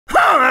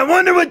I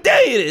wonder what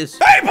day it is.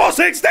 April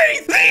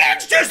 16th. The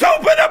eggs just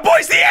opened up,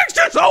 boys. The eggs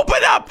just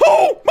opened up.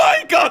 Oh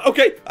my God.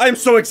 Okay, I'm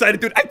so excited,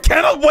 dude. I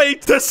cannot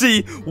wait to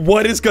see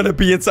what is gonna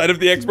be inside of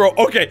the eggs, bro.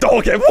 Okay.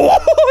 Whoa.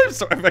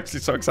 I'm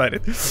actually so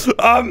excited.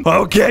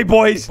 Okay,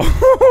 boys.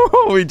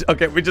 we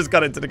just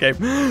got into the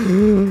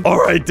game. All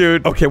right,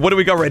 dude. Okay, what do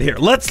we got right here?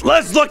 Let's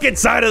look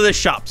inside of the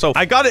shop. So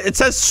I got it. It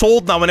says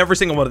sold now in every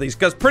single one of these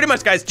because pretty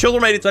much, guys,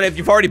 children made it so that if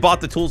you've already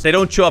bought the tools, they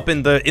don't show up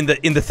in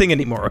the thing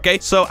anymore. Okay,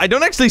 so I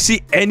don't actually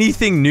see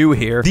anything new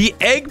here. The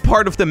egg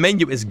part of the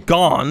menu is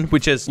gone,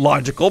 which is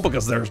logical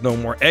because there's no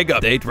more egg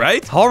update,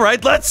 right? All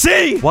right, let's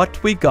see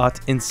what we got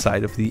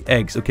inside of the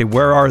eggs. Okay,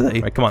 where are they?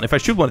 All right, come on. If I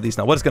shoot one of these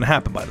now, what is gonna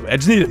happen? By the way, I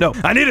just need to know.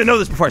 I need to know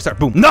this before I start.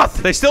 Boom.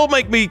 Nothing. They still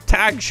make me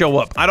tag show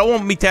up. I don't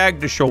want me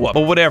tag to show up,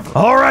 but whatever.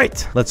 All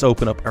right, let's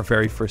open up our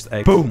very first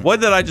egg. Boom.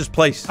 What did I just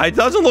place? It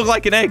doesn't look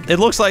like an egg. It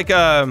looks like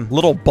a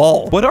little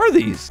ball. What are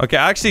these? Okay,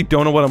 I actually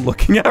don't know what I'm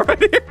looking at right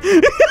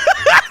here.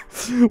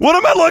 What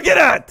am I looking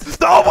at?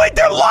 Oh, wait,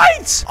 they're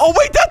lights. Oh,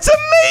 wait, that's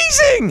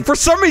amazing. For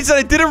some reason,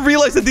 I didn't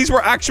realize that these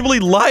were actually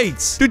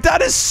lights. Dude,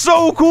 that is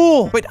so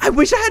cool. Wait, I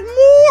wish I had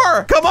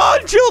more. Come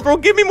on,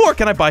 children, give me more.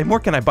 Can I buy more?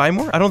 Can I buy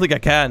more? I don't think I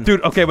can.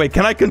 Dude, okay, wait.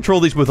 Can I control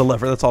these with a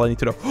lever? That's all I need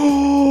to know.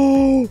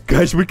 Oh,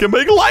 guys, we can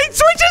make light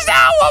switches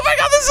now. Oh, my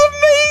God, this is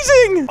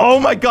amazing. Oh,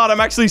 my God, I'm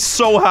actually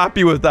so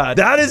happy with that.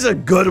 That is a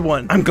good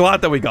one. I'm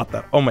glad that we got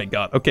that. Oh, my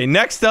God. Okay,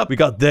 next up, we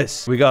got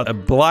this. We got a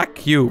black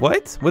cube.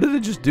 What? What did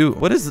it just do?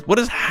 What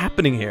is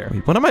happening here?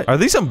 Wait, what am I? Are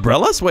these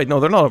umbrellas? Wait, no,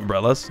 they're not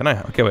umbrellas. Can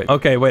I? Okay, wait.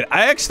 Okay, wait.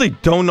 I actually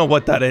don't know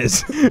what that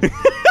is.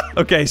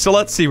 Okay, so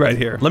let's see right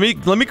here. Let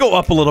me go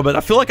up a little bit.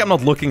 I feel like I'm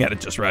not looking at it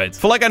just right. I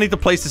feel like I need to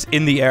place this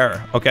in the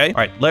air. Okay. All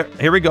right.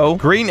 Here we go.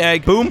 Green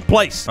egg. Boom.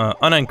 Place.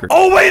 Unanchored.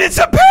 Oh, wait. It's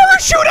a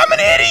parachute. I'm an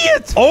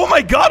idiot. Oh,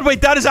 my God.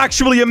 Wait, that is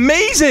actually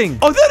amazing.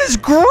 Oh, that is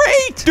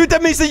great. Dude,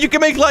 that means that you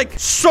can make, like,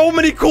 so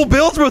many cool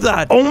builds with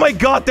that. Oh, my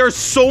God. There's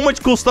so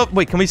much cool stuff.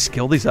 Wait, can we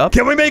scale these up?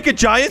 Can we make a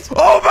giant?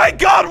 Oh, my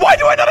God. Why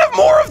do I not have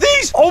more of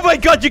these? Oh, my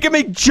God. You can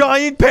make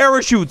giant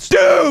parachutes. Dude.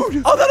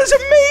 Oh, that is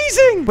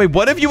amazing. Wait,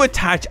 what if you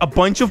attach a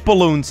bunch of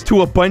balloons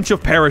to a bunch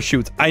of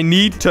parachutes? I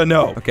need to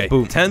know. Okay,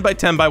 boom. 10 by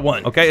 10 by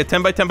 1. Okay, a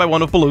 10 by 10 by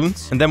 1 of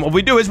balloons. And then what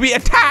we do is we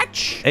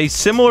attach a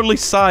similarly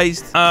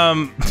sized,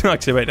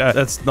 actually, wait,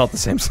 that's not the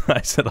same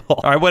size at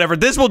all. All right, whatever.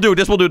 This will do.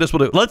 This will do. This will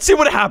do. Let's see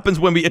what happens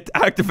when we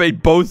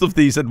activate both of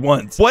these at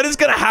once. What is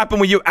going to happen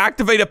when you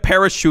activate a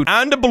parachute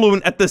and a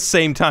balloon at the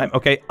same time?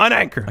 Okay,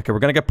 unanchor. Okay, we're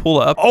going to get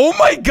pulled up. Oh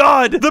my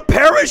God. The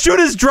parachute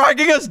is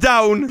dragging us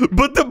down,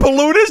 but the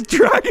balloon is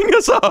dragging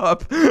us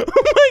up. Oh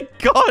my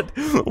God.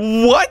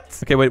 What?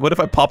 Okay, wait, what if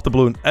I pop the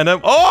balloon? And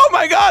then, oh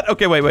my God.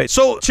 Okay, wait.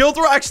 So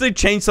Children actually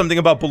changed something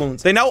about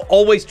balloons. They now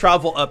always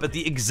travel up at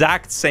the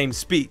exact same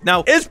speed.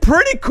 Now, it's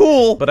pretty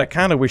cool, but I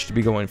kind of wish to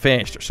be going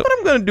faster. So what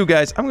I'm going to do,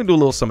 guys, I'm going to do a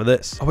little some of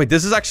this. Oh, wait,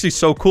 this is actually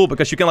so cool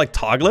because you can like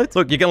toggle it.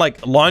 Look, you can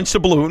like launch the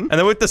balloon and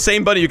then with the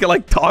same button, you can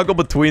like toggle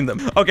between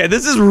them. Okay,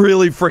 this is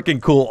really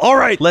freaking cool. All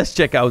right, let's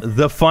check out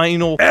the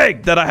final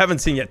egg that I haven't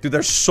seen yet. Dude,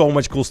 there's so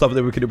much cool stuff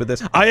that we can do with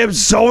this. I am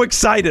so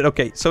excited.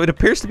 Okay, so it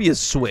appears to be a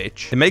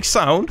switch. It makes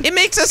sound. It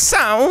makes a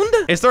sound.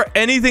 Is there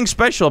anything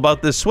special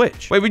about this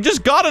switch? Wait, we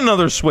just got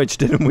another switch,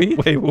 didn't we?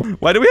 Wait,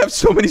 why do we have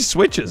so many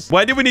switches?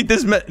 Why do we need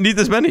this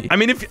many? I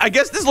mean, I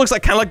guess this looks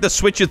like kind of like the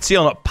switch you'd see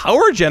on a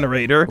power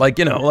generator, like,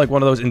 you know, like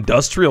one of those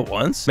industrial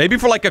ones. Maybe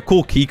for like a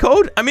cool key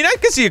code. I mean, I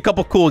can see a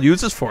couple cool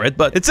uses for it,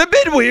 but it's a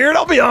bit weird.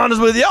 I'll be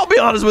honest with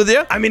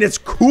you. I mean, it's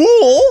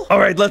cool. All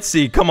right, let's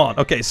see. Come on.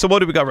 Okay, so what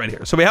do we got right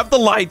here? So we have the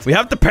light. We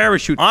have the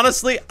parachute.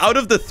 Honestly, out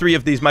of the three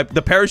of these,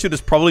 the parachute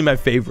is probably my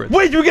favorite.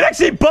 Wait, you can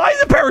actually buy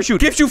the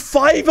parachute. Gives you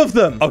 5 of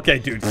them. Okay,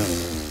 dude.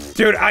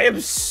 Dude, I am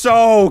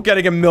so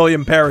getting a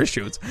million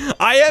parachutes.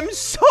 I am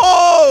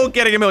so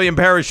getting a million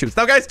parachutes.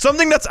 Now, guys,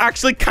 something that's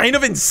actually kind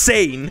of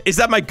insane is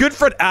that my good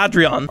friend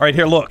Adrian, all right,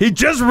 here, look. He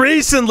just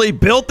recently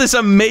built this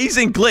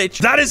amazing glitch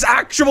that is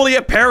actually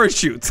a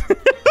parachute.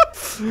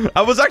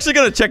 I was actually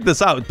going to check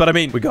this out, but I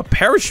mean, we got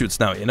parachutes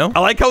now, you know? I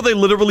like how they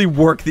literally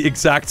work the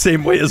exact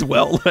same way as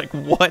well. Like,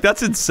 what?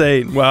 That's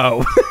insane.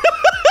 Wow.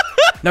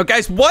 Now,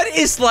 guys, what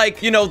is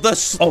like, you know,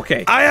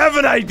 okay, I have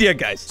an idea,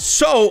 guys.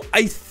 So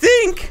I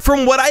think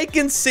from what I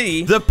can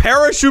see, the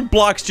parachute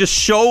blocks just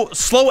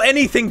slow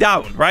anything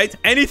down, right?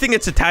 Anything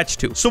it's attached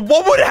to. So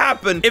what would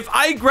happen if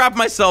I grab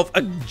myself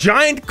a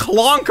giant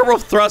clunker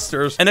of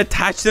thrusters and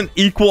attached an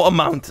equal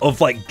amount of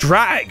like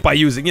drag by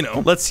using, you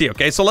know, let's see.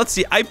 Okay, so let's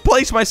see. I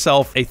place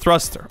myself a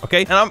thruster.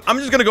 Okay, and I'm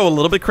just gonna go a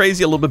little bit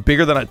crazy, a little bit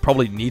bigger than I'd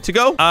probably need to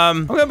go.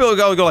 I'm gonna be able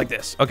to go like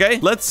this. Okay,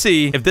 let's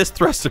see if this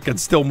thruster can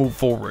still move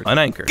forward.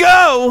 Unanchored.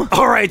 Go.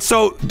 All right,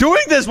 so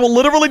doing this will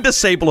literally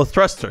disable a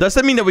thruster. Does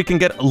that mean that we can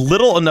get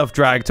little enough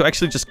drag to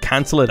actually just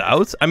cancel it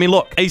out? I mean,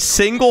 look, a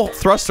single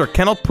thruster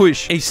cannot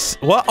push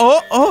a... What?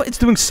 Oh, it's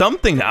doing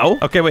something now.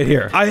 Okay, wait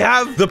here. I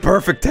have the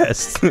perfect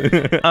test.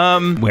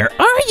 Where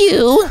are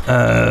you?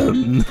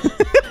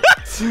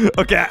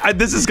 Okay,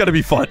 this is gonna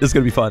be fun. This is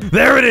gonna be fun.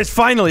 There it is.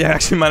 Finally, I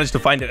actually managed to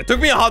find it. It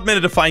took me a hot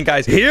minute to find,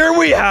 guys. Here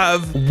we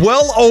have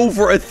well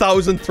over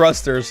 1,000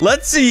 thrusters.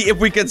 Let's see if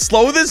we can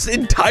slow this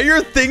entire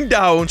thing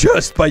down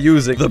just by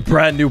using the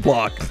brand new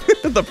block.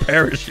 The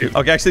parachute.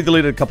 Okay, I actually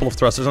deleted a couple of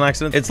thrusters on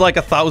accident. It's like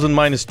 1,000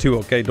 minus 2,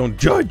 okay? Don't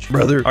judge,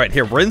 brother. All right,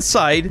 here, we're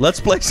inside. Let's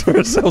place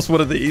ourselves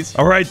one of these.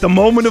 All right, the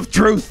moment of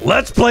truth.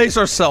 Let's place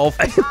ourselves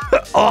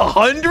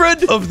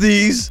 100 of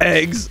these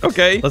eggs,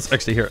 okay? Let's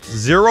actually, here,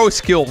 0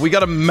 skill. We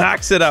gotta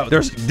max it out.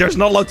 There's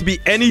not allowed to be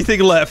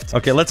anything left.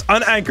 Okay, let's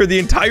unanchor the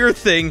entire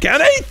thing. Can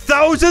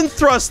 1,000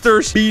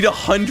 thrusters beat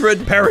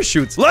 100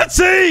 parachutes? Let's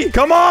see.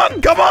 Come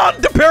on. Come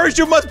on. The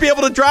parachute must be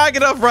able to drag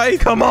it up, right?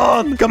 Come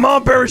on. Come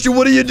on, parachute.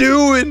 What are you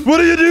doing? What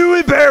are you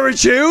doing,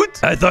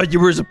 parachute? I thought you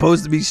were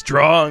supposed to be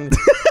strong.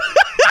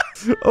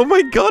 Oh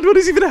my god, what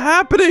is even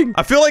happening?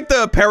 I feel like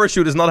the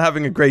parachute is not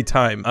having a great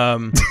time.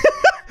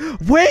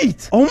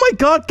 Wait. Oh my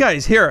god,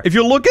 guys. Here, if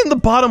you look in the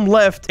bottom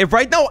left, it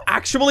right now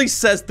actually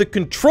says the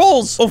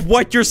controls of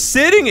what you're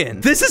sitting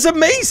in. This is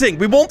amazing.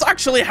 We won't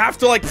actually have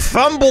to, like,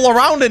 fumble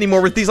around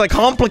anymore with these, like,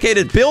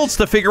 complicated builds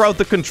to figure out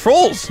the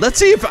controls. Let's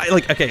see if I,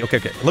 like, okay.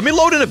 Let me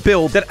load in a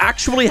build that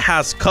actually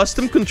has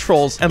custom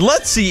controls, and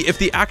let's see if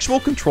the actual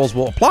controls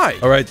will apply.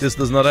 All right, this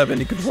does not have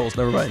any controls.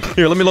 Never mind.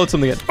 Here, let me load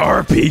something in.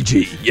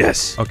 RPG.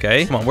 Yes.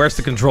 Okay. Come on, where's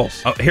the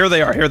controls? Oh, here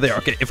they are. Here they are.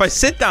 Okay, if I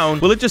sit down,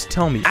 will it just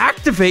tell me?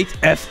 Activate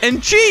F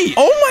and G.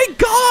 Oh my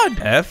god!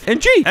 F and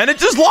G. And it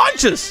just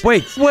launches.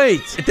 Wait.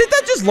 Did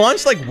that just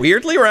launch, like,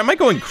 weirdly, or am I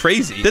going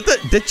crazy?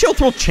 Did Chill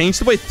Throw change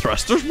the way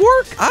thrusters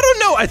work? I don't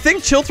know. I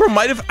think Chill Throw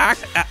might have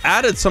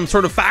added some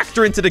sort of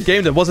factor into the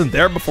game that wasn't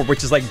there before,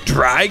 which is, like,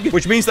 drag.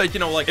 Which means that, you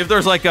know, like, if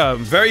there's, like, a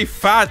very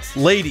fat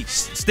lady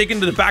sticking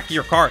to the back of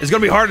your car, it's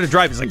gonna be harder to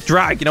drive. It's like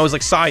drag, you know, it's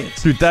like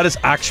science. Dude, that is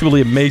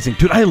actually amazing.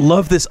 Dude, I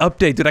love this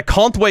update. Dude, I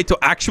can't wait to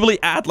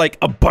actually add, like,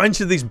 a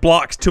bunch of these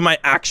blocks to my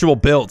actual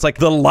builds. Like,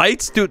 the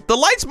lights, dude, the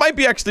lights might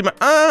be actually my...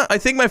 I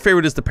think my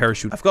favorite is the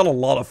parachute. I've got a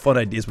lot of fun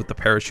ideas with the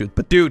parachute.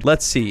 But, dude,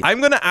 let's see.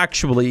 I'm gonna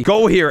actually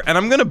go here, and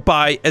I'm gonna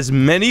buy as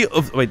many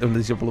of... Wait,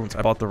 these are balloons.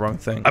 I bought the wrong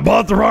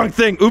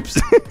thing.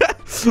 Oops.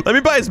 Let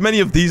me buy as many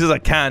of these as I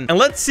can. And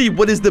let's see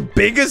what is the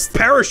biggest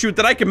parachute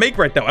that I can make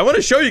right now. I want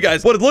to show you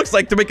guys what it looks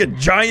like to make a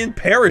giant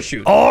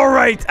parachute. All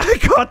right. I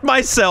got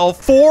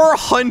myself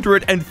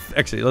 400 and...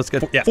 Actually, let's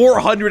get... Yeah,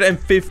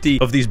 450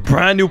 of these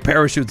brand new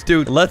parachutes.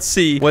 Dude, let's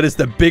see what is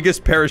the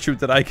biggest parachute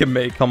that I can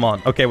make. Come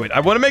on. Okay, wait. I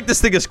want to make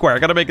this thing a square. I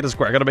gotta make it a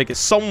square. I gotta make it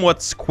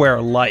somewhat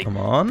square-like. Come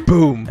on.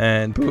 Boom.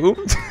 And boom.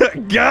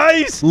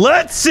 Guys,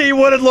 let's see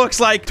what it looks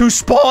like to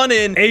spawn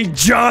in a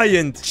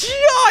giant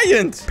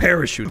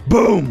parachute.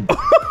 Boom.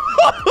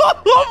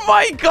 Oh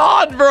my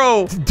god,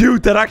 bro.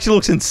 Dude, that actually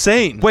looks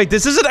insane. Wait,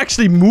 this isn't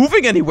actually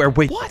moving anywhere.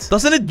 Wait, what?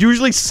 Doesn't it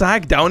usually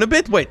sag down a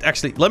bit? Wait,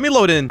 actually, let me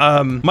load in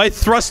my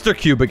thruster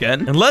cube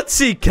again. And let's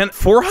see, can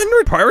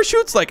 400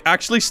 parachutes, like,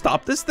 actually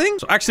stop this thing?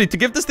 So actually, to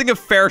give this thing a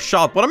fair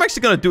shot, what I'm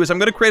actually going to do is I'm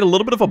going to create a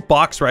little bit of a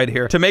box right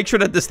here to make sure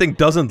that this thing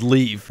doesn't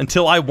leave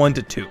until I want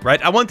it to,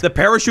 right? I want the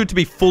parachute to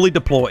be fully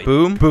deployed.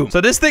 Boom, boom.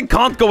 So this thing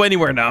can't go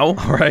anywhere now.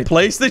 All right,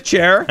 place the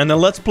chair, and then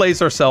let's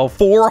place ourselves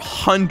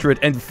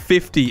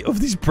 450 of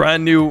these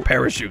brand new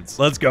parachutes.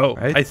 Let's go.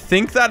 Right? I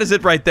think that is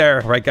it right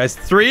there. All right, guys.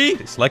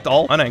 3. Select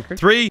all. Unanchor.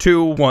 3,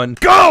 2, 1.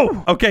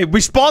 Go! Okay,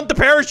 we spawned the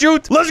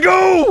parachute. Let's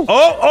go!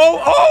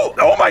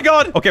 Oh my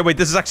god. Okay, wait.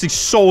 This is actually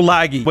so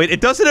laggy. Wait,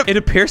 it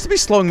appears to be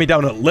slowing me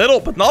down a little,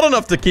 but not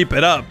enough to keep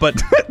it up.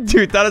 But,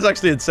 dude, that is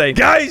actually insane.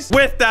 Guys,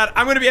 with that,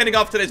 I'm going to be ending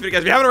off today's video,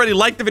 guys. If you haven't already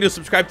liked the video,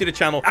 subscribe to the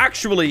channel.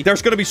 Actually,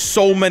 there's going to be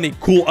so many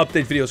cool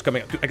update videos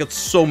coming up. Dude, I got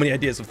so many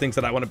ideas of things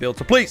that I want to build.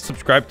 So please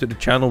subscribe to the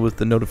channel with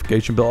the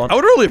notification bell on. I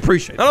would really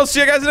appreciate it. And I'll see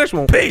you guys in the next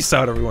one. Peace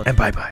out, everyone. And bye-bye.